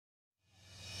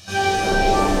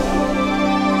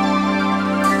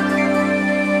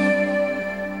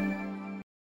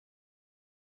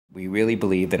really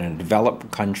believe that in a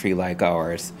developed country like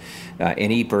ours,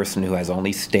 any person who has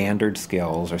only standard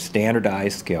skills or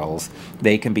standardized skills,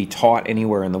 they can be taught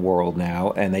anywhere in the world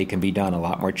now, and they can be done a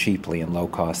lot more cheaply in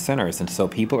low-cost centers. And so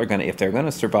people are going to, if they're going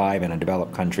to survive in a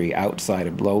developed country outside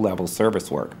of low-level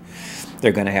service work,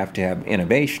 they're going to have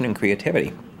innovation and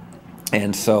creativity.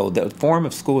 And so the form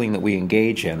of schooling that we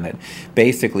engage in that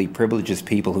basically privileges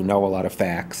people who know a lot of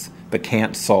facts but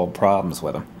can't solve problems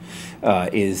with them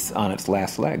is on its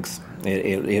last legs.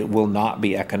 It will not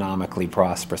be economically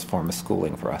prosperous form of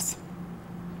schooling for us.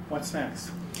 What's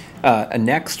next?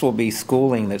 Next will be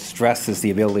schooling that stresses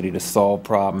the ability to solve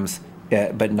problems,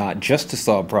 but not just to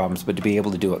solve problems, but to be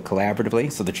able to do it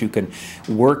collaboratively, so that you can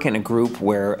work in a group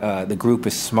where the group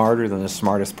is smarter than the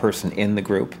smartest person in the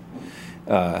group.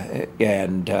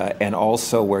 And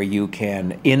also where you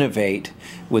can innovate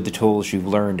with the tools you've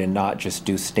learned and not just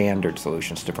do standard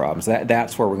solutions to problems.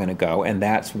 That's where we're going to go, and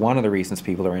that's one of the reasons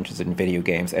people are interested in video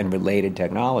games and related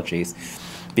technologies,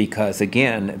 because,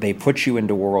 again, they put you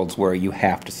into worlds where you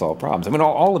have to solve problems. I mean,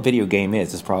 all a video game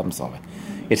is problem solving.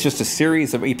 It's just a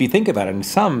series of, if you think about it, in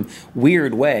some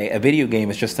weird way, a video game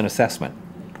is just an assessment.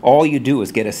 All you do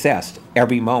is get assessed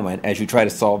every moment as you try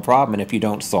to solve a problem, and if you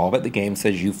don't solve it, the game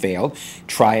says you failed,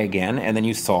 try again, and then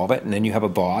you solve it, and then you have a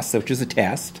boss, which is a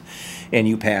test, and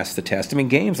you pass the test. I mean,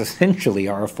 games essentially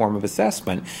are a form of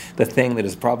assessment, the thing that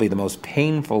is probably the most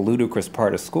painful, ludicrous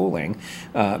part of schooling,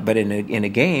 but in a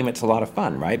game, it's a lot of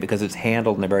fun, right, because it's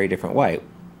handled in a very different way.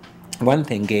 One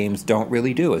thing games don't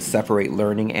really do is separate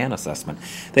learning and assessment.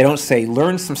 They don't say,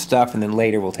 learn some stuff and then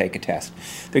later we'll take a test.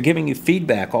 They're giving you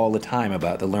feedback all the time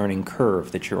about the learning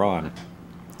curve that you're on.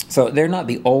 So they're not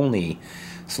the only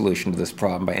solution to this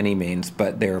problem by any means,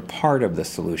 but they're part of the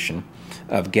solution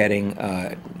of getting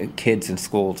kids in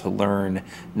school to learn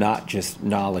not just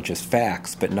knowledge as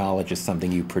facts, but knowledge as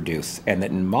something you produce, and that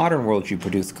in modern worlds you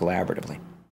produce collaboratively.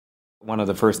 One of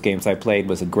the first games I played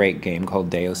was a great game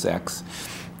called Deus Ex.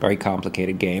 Very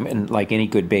complicated game, and like any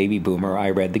good baby boomer,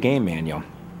 I read the game manual.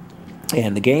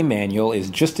 And the game manual is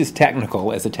just as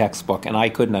technical as a textbook, and I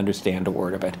couldn't understand a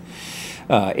word of it.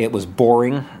 It was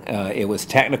boring, it was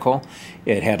technical,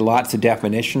 it had lots of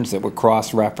definitions that were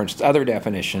cross-referenced other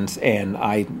definitions, and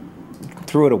I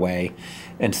threw it away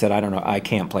and said, I don't know, I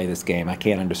can't play this game, I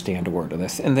can't understand a word of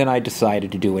this. And then I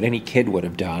decided to do what any kid would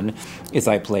have done, is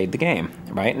I played the game,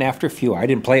 right? And after I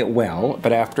didn't play it well,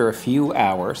 but after a few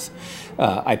hours,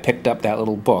 I picked up that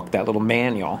little book, that little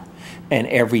manual, and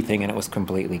everything in it was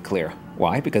completely clear.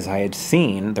 Why? Because I had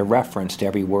seen the reference to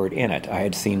every word in it. I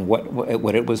had seen what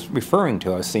it was referring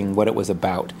to. I was seeing what it was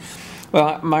about.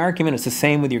 Well, my argument is the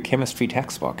same with your chemistry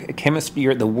textbook.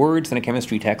 The words in a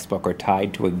chemistry textbook are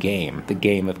tied to a game, the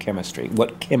game of chemistry,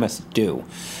 what chemists do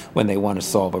when they want to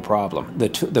solve a problem.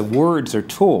 The words are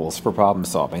tools for problem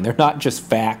solving. They're not just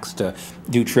facts to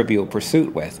do Trivial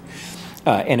Pursuit with.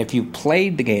 And if you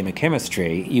played the game of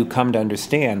chemistry, you come to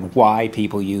understand why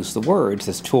people use the words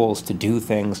as tools to do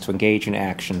things, to engage in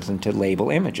actions, and to label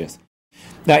images.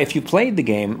 Now, if you played the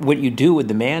game, what you do with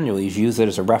the manual is use it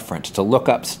as a reference to look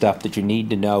up stuff that you need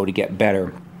to know to get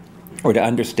better, or to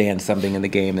understand something in the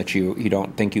game that you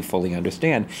don't think you fully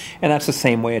understand. And that's the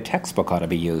same way a textbook ought to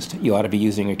be used. You ought to be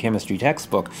using a chemistry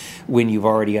textbook when you've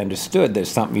already understood there's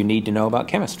something you need to know about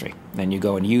chemistry. Then you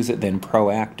go and use it then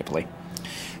proactively.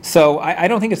 So I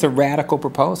don't think it's a radical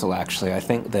proposal, actually. I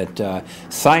think that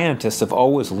scientists have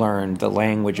always learned the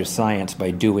language of science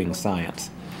by doing science.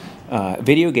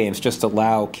 Video games just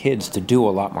allow kids to do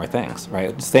a lot more things,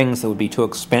 right? Things that would be too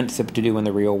expensive to do in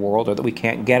the real world, or that we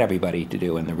can't get everybody to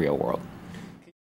do in the real world.